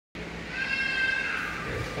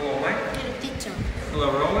Hello, Mike. Hello, teacher. Hello,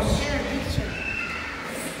 Rose. Hello, teacher.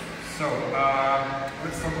 So,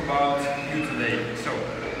 let's talk about you today. So,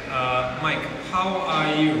 Mike, how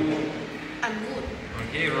are you? I'm good.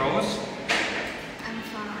 Okay, Rose. I'm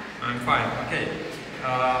fine. I'm fine. Okay.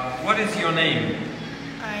 What is your name?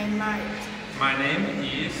 I'm Mike. My name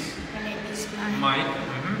is My name is Mike. Mike.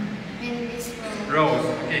 My name is Rose. Rose.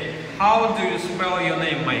 Okay. How do you spell your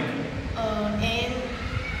name, Mike?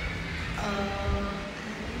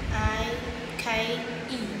 M-I-K-E.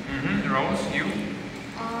 Rose, you?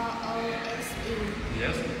 R-O-S-E.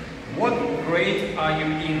 Yes. What grade are you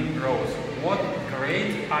in, Rose? What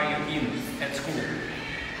grade are you in at school?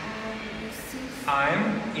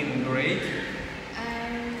 I'm in grade.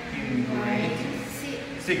 I'm grade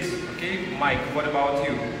 6. 6. Okay. Mike, what about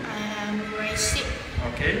you? I am grade 6.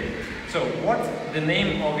 Okay. So, what's the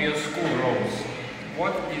name of your school, Rose?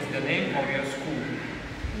 What is the name of your school?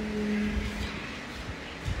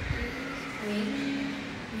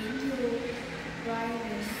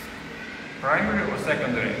 Primary or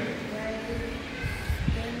secondary?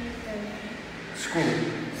 School.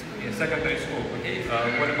 Yeah, secondary school. Okay.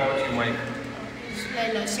 What about you, Mike?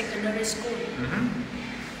 Đây là secondary school.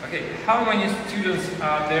 Okay. How many students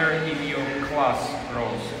are there in your class,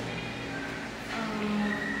 Rose?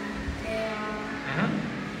 There are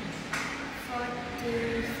 45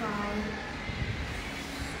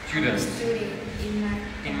 Students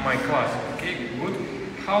in my class. Okay, good.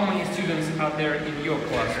 How many students are there in your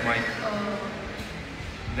class, Mike?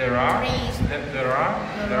 There are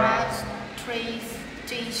 35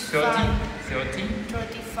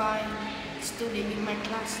 students in my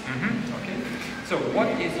class. Okay. So, what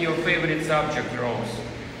is your favorite subject, Rose?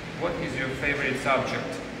 What is your favorite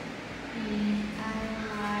subject? I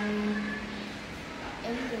like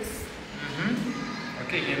English.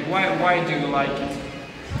 Okay, and why do you like it?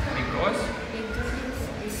 Because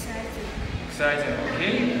It's exciting. exciting.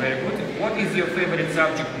 Okay, very good. What is your favorite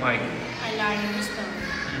subject, Mike? I like history.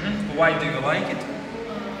 Why do you like it?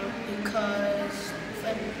 Because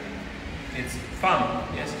It's fun,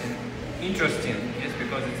 yes, and interesting, yes,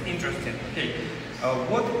 because it's interesting. Okay,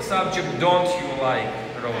 what subject don't you like,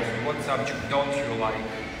 Rose? What subject don't you like?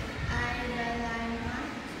 I like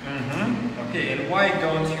math. Okay, and why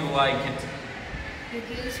don't you like it?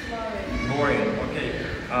 Because it's boring. Boring. Okay.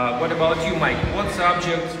 What about you, Mike? What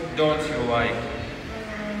subject don't you like?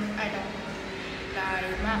 I don't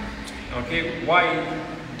like math. Okay, why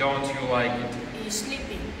don't you like it? It's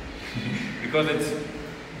sleeping. Because it's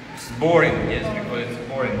boring. Yes, because it's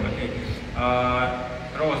boring. Okay.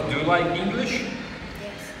 Rose, do you like English?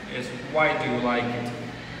 Yes. Yes. Why do you like it?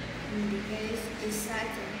 Because it's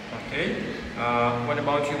exciting. Okay. What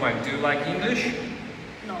about you, Mike? Do you like English?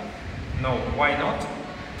 No. No. Why not?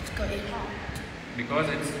 Because it's hard. Because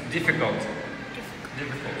it's difficult.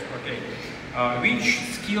 Difficult. Okay. Which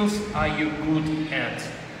skills are you good at,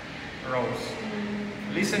 Rose?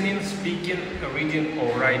 Listening, speaking, reading,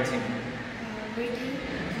 or writing? Reading.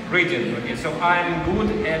 Reading. Okay. So I'm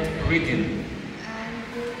good at reading. I'm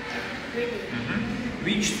good at reading.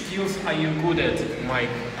 Which skills are you good at, Mike?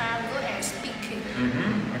 I'm good at speaking.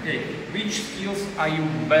 Okay. Which skills are you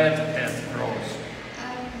bad at, Rose?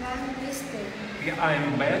 I'm bad listening. Yeah,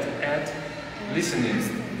 I'm bad at listening.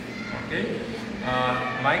 Okay.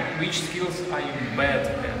 Mike, which skills are you bad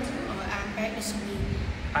at? I'm bad listening.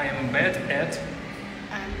 I am bad at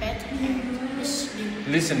I'm bad at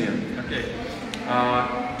listening. listening. Okay.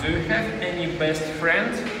 Do you have any best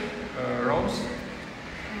friend, Rose?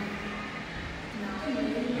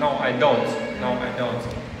 No, I don't. No, I don't.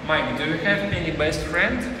 Mike, do you have any best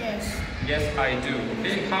friend? Yes. Yes, I do.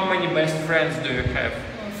 Okay. How many best friends do you have?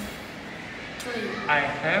 3. I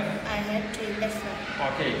have. I had 3 best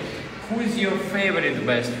friends. Okay. Who is your favorite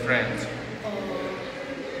best friend?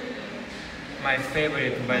 My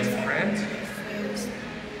favorite best friend.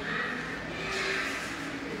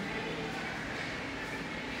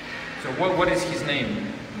 So what is his name?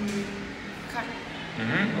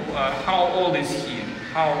 How old is he?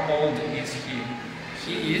 How old is he?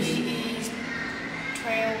 He is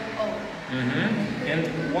 12 old.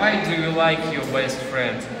 And why do you like your best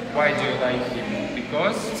friend? Why do you like him?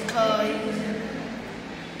 Because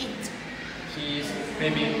he is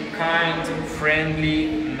maybe kind, friendly,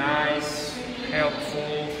 nice,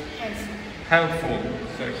 helpful.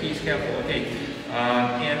 So he's helpful. Okay.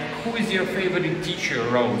 And who is your favorite teacher,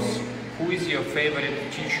 Rose? Who is your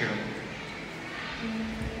favorite teacher?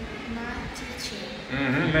 Math teacher.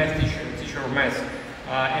 Math teacher, teacher of math.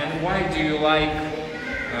 And why do you like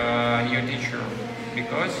your teacher?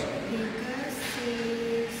 Because? Because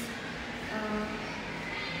he's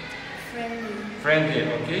friendly. Friendly,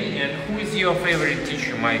 okay. And who is your favorite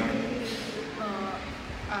teacher, Mike?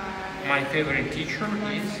 My favorite teacher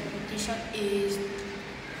is? Teacher is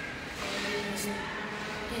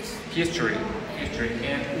History. History.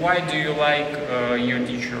 And why do you like your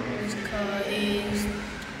teacher? because it's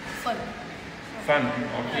fun. Fun,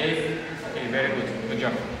 okay. Okay, very good. Good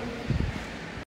job.